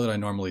workflow that I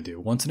normally do,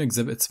 once an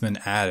exhibit's been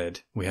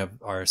added, we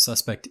have our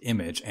suspect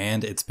image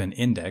and it's been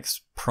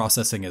indexed,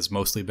 processing has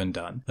mostly been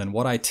done. Then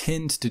what I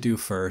tend to do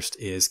first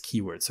is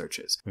keyword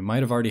searches. We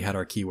might have already had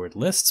our keyword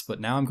lists,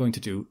 but now I'm going to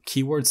do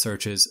keyword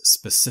searches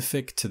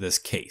specific to this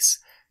case.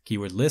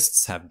 Keyword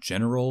lists have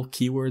general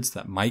keywords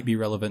that might be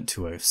relevant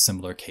to a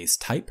similar case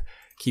type.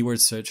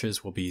 Keyword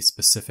searches will be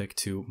specific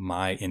to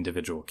my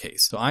individual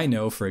case. So I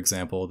know, for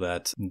example,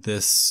 that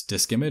this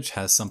disk image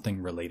has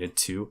something related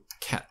to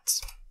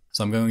cats.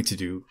 So I'm going to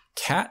do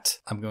cat,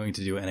 I'm going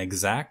to do an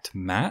exact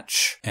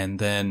match, and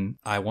then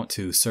I want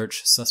to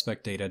search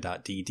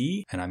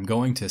suspectdata.dd, and I'm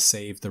going to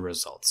save the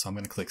results. So I'm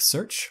going to click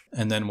search,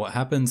 and then what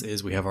happens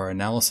is we have our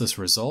analysis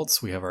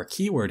results, we have our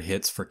keyword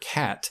hits for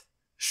cat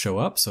show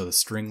up, so the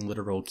string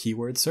literal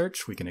keyword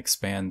search, we can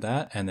expand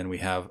that, and then we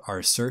have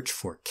our search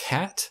for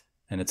cat,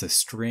 and it's a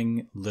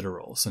string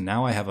literal. So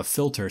now I have a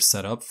filter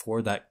set up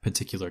for that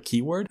particular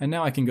keyword, and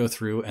now I can go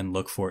through and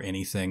look for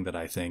anything that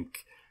I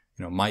think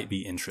might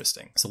be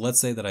interesting. So let's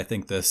say that I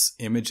think this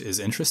image is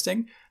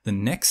interesting. The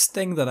next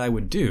thing that I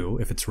would do,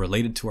 if it's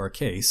related to our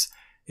case,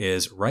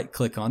 is right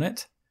click on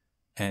it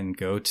and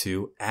go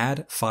to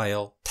add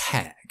file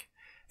tag.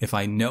 If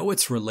I know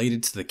it's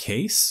related to the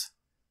case,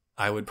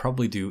 I would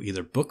probably do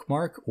either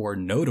bookmark or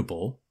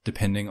notable,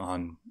 depending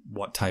on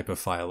what type of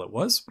file it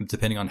was,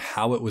 depending on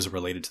how it was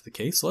related to the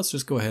case. So let's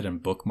just go ahead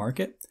and bookmark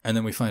it. And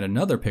then we find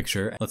another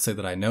picture. Let's say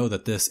that I know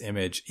that this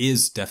image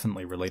is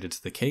definitely related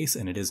to the case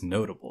and it is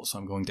notable. So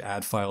I'm going to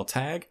add file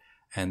tag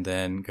and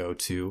then go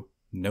to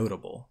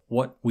notable.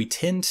 What we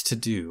tend to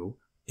do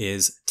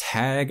is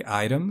tag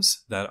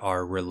items that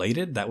are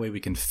related. That way we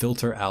can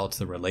filter out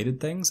the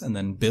related things and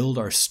then build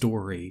our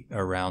story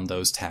around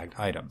those tagged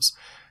items.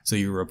 So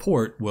your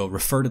report will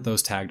refer to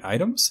those tagged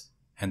items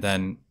and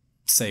then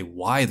say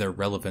why they're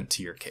relevant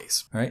to your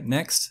case. All right,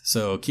 next,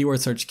 so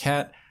keyword search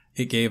cat,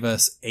 it gave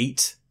us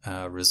 8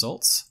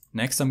 results.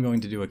 Next, I'm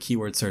going to do a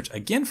keyword search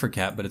again for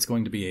cat, but it's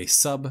going to be a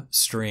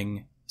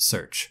substring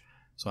search.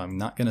 So I'm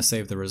not going to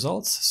save the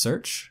results,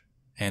 search,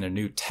 and a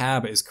new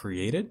tab is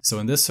created. So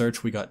in this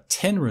search, we got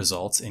 10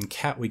 results. In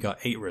cat, we got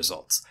 8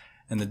 results.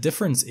 And the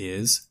difference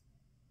is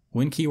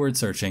when keyword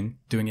searching,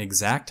 doing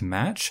exact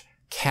match,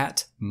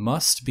 cat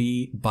must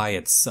be by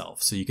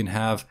itself. So you can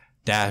have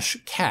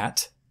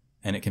 -cat,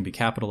 and it can be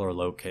capital or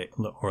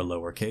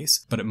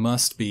lowercase, but it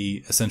must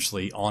be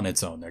essentially on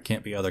its own. There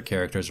can't be other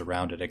characters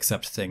around it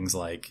except things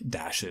like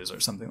dashes or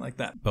something like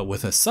that. But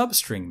with a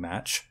substring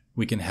match,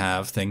 we can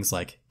have things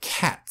like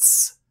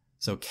cats.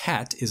 So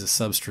cat is a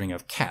substring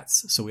of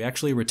cats. So we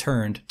actually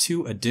returned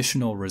 2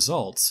 additional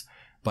results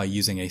by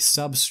using a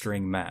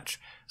substring match.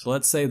 So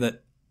let's say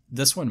that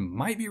this one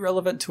might be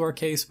relevant to our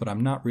case, but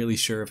I'm not really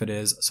sure if it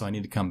is, so I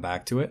need to come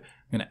back to it.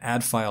 I'm going to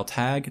add file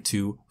tag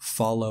to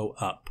follow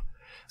up.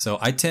 So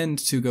I tend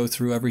to go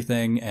through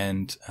everything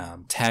and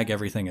tag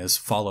everything as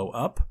follow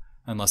up,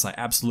 unless I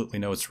absolutely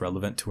know it's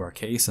relevant to our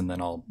case, and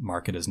then I'll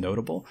mark it as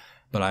notable.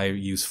 But I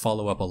use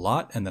follow up a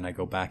lot, and then I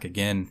go back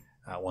again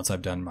once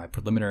I've done my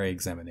preliminary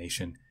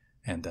examination,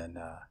 and then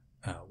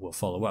we'll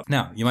follow up.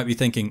 Now, you might be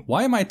thinking,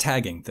 why am I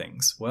tagging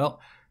things? Well,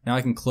 now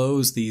I can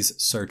close these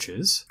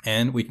searches,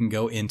 and we can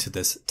go into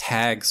this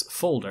tags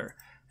folder.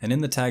 And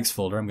in the tags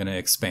folder, I'm going to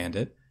expand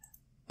it.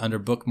 Under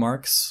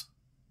bookmarks,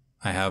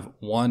 I have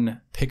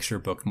one picture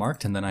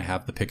bookmarked, and then I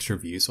have the picture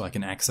view, so I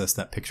can access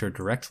that picture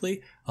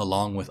directly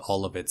along with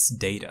all of its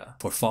data.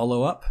 For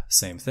follow-up,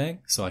 same thing.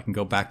 So I can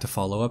go back to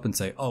follow-up and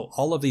say, oh,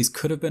 all of these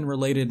could have been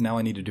related. Now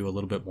I need to do a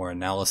little bit more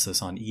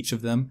analysis on each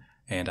of them,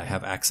 and I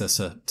have access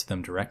to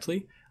them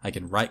directly. I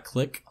can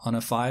right-click on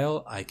a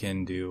file. I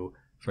can do,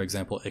 for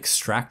example,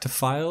 extract a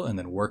file and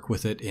then work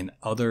with it in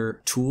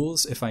other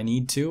tools if I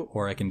need to,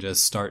 or I can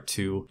just start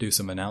to do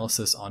some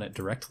analysis on it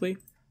directly.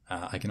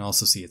 I can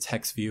also see its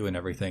hex view and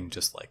everything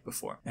just like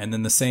before. And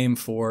then the same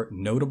for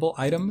notable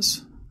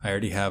items. I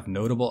already have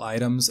notable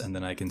items, and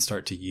then I can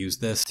start to use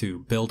this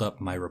to build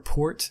up my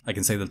report. I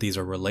can say that these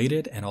are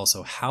related and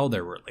also how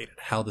they're related,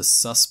 how the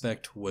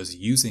suspect was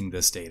using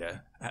this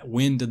data.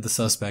 When did the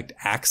suspect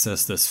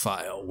access this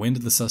file? When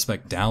did the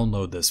suspect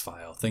download this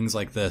file? Things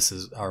like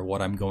this are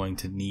what I'm going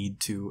to need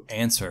to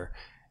answer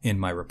in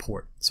my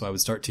report. So I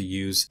would start to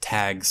use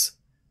tags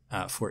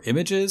for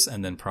images,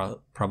 and then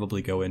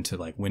probably go into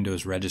like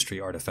Windows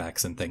registry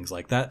artifacts and things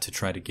like that to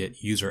try to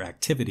get user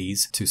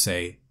activities to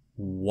say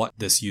what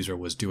this user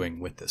was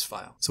doing with this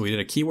file. So we did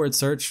a keyword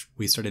search.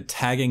 We started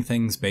tagging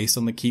things based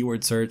on the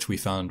keyword search. We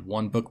found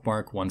one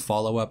bookmark, one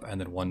follow-up,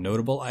 and then one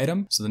notable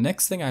item. So the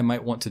next thing I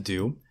might want to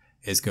do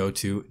is go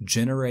to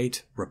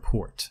generate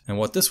report. And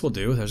what this will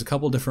do, there's a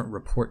couple different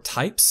report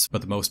types,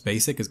 but the most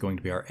basic is going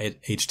to be our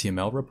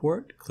HTML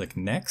report. Click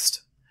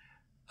next.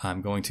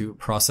 I'm going to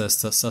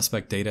process the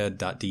suspect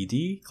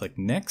data.dd, click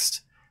next,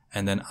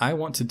 and then I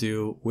want to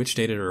do which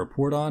data to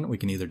report on. We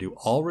can either do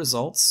all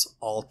results,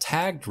 all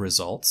tagged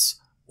results,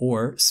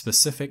 or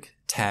specific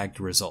tagged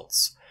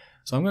results.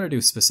 So I'm going to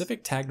do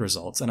specific tagged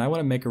results, and I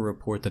want to make a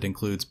report that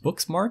includes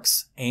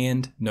bookmarks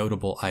and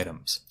notable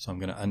items. So I'm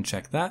going to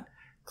uncheck that,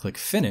 click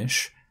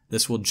finish.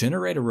 This will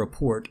generate a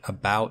report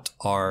about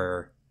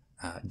our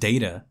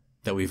data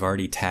that we've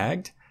already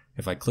tagged.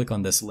 If I click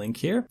on this link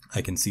here,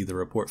 I can see the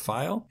report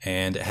file,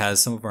 and it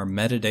has some of our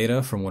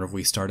metadata from whenever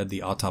we started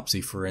the autopsy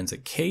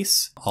forensic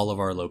case, all of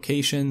our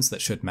locations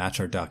that should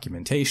match our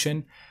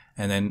documentation.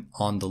 And then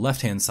on the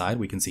left-hand side,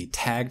 we can see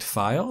tagged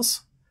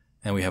files,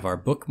 and we have our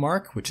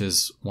bookmark, which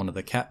is one of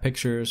the cat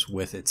pictures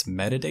with its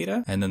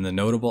metadata, and then the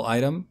notable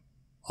item,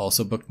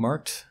 also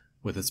bookmarked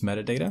with its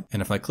metadata. And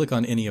if I click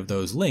on any of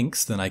those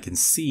links, then I can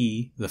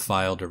see the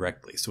file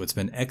directly. So it's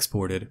been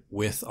exported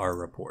with our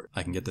report.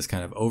 I can get this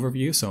kind of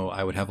overview. So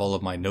I would have all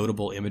of my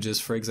notable images,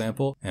 for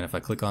example, and if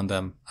I click on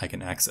them, I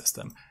can access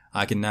them.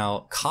 I can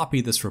now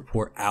copy this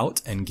report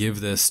out and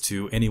give this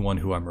to anyone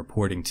who I'm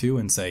reporting to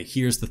and say,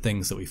 here's the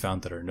things that we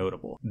found that are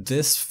notable.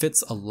 This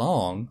fits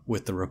along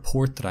with the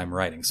report that I'm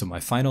writing. So my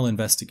final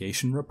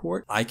investigation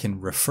report, I can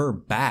refer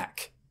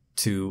back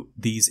to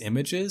these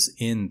images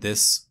in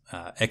this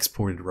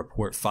exported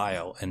report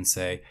file and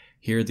say,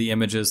 here are the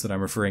images that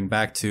I'm referring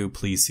back to,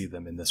 please see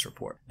them in this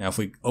report. Now, if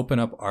we open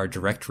up our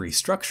directory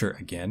structure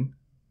again,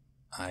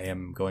 I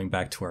am going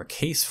back to our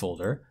case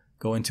folder,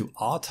 go into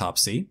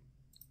autopsy,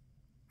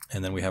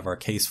 and then we have our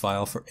case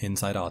file for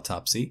inside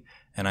autopsy,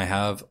 and I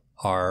have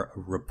our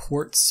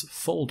reports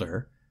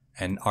folder,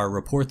 and our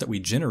report that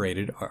we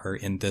generated are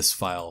in this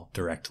file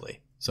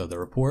directly. So the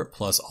report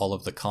plus all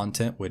of the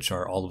content, which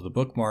are all of the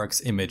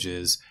bookmarks,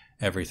 images,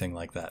 everything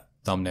like that,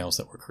 thumbnails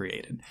that were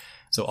created.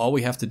 So all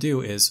we have to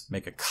do is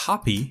make a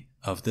copy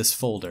of this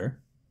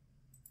folder,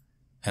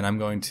 and I'm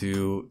going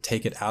to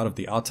take it out of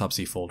the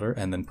autopsy folder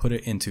and then put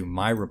it into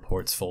my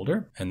reports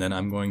folder. And then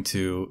I'm going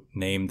to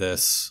name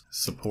this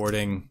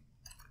supporting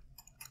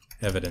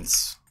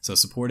evidence. So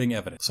supporting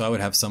evidence. So I would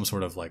have some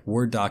sort of like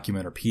Word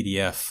document or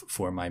PDF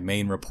for my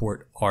main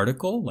report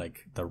article,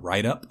 like the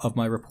write-up of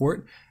my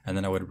report. And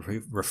then I would be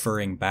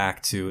referring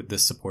back to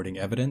this supporting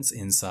evidence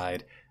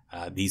inside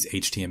these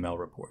HTML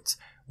reports.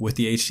 With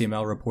the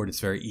HTML report, it's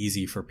very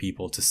easy for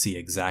people to see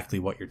exactly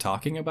what you're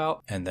talking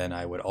about. And then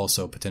I would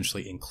also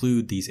potentially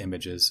include these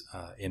images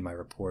in my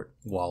report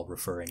while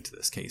referring to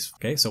this case.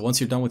 Okay, so once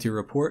you're done with your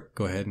report,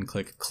 go ahead and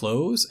click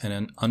close. And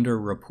then under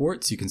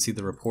reports, you can see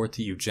the report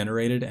that you've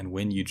generated and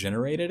when you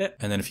generated it.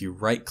 And then if you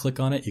right click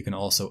on it, you can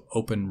also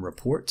open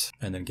report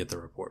and then get the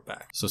report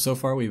back. So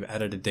far we've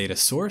added a data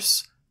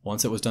source.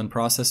 Once it was done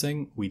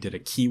processing, we did a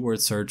keyword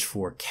search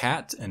for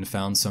cat and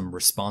found some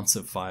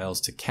responsive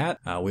files to cat.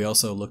 We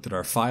also looked at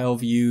our file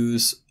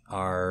views,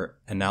 our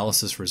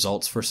analysis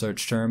results for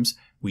search terms.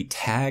 We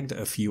tagged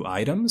a few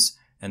items,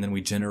 and then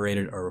we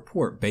generated a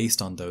report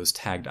based on those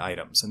tagged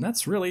items. And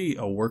that's really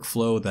a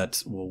workflow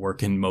that will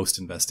work in most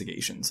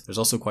investigations. There's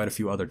also quite a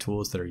few other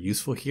tools that are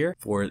useful here.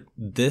 For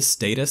this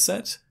data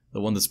set,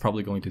 The one that's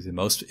probably going to be the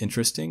most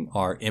interesting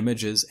are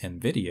images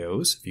and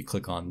videos. If you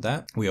click on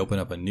that, we open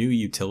up a new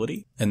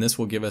utility, and this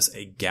will give us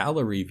a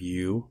gallery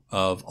view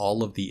of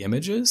all of the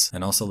images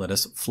and also let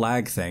us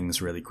flag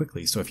things really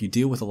quickly. So if you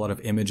deal with a lot of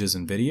images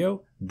and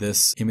video,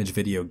 this image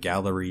video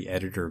gallery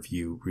editor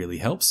view really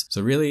helps.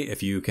 So really,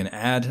 if you can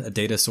add a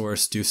data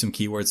source, do some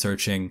keyword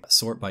searching,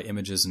 sort by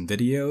images and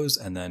videos,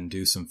 and then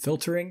do some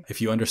filtering. If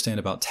you understand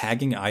about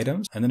tagging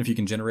items, and then if you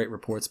can generate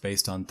reports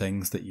based on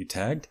things that you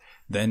tagged,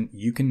 then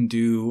you can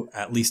do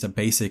at least a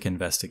basic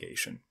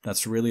investigation.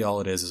 That's really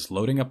all it is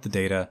loading up the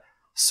data,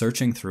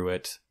 searching through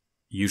it,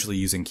 usually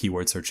using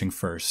keyword searching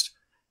first,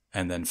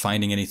 and then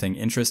finding anything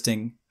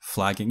interesting,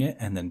 flagging it,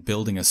 and then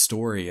building a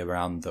story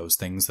around those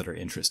things that are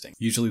interesting.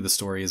 Usually the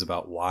story is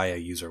about why a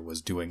user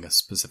was doing a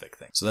specific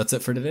thing. So that's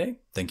it for today.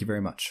 Thank you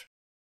very much.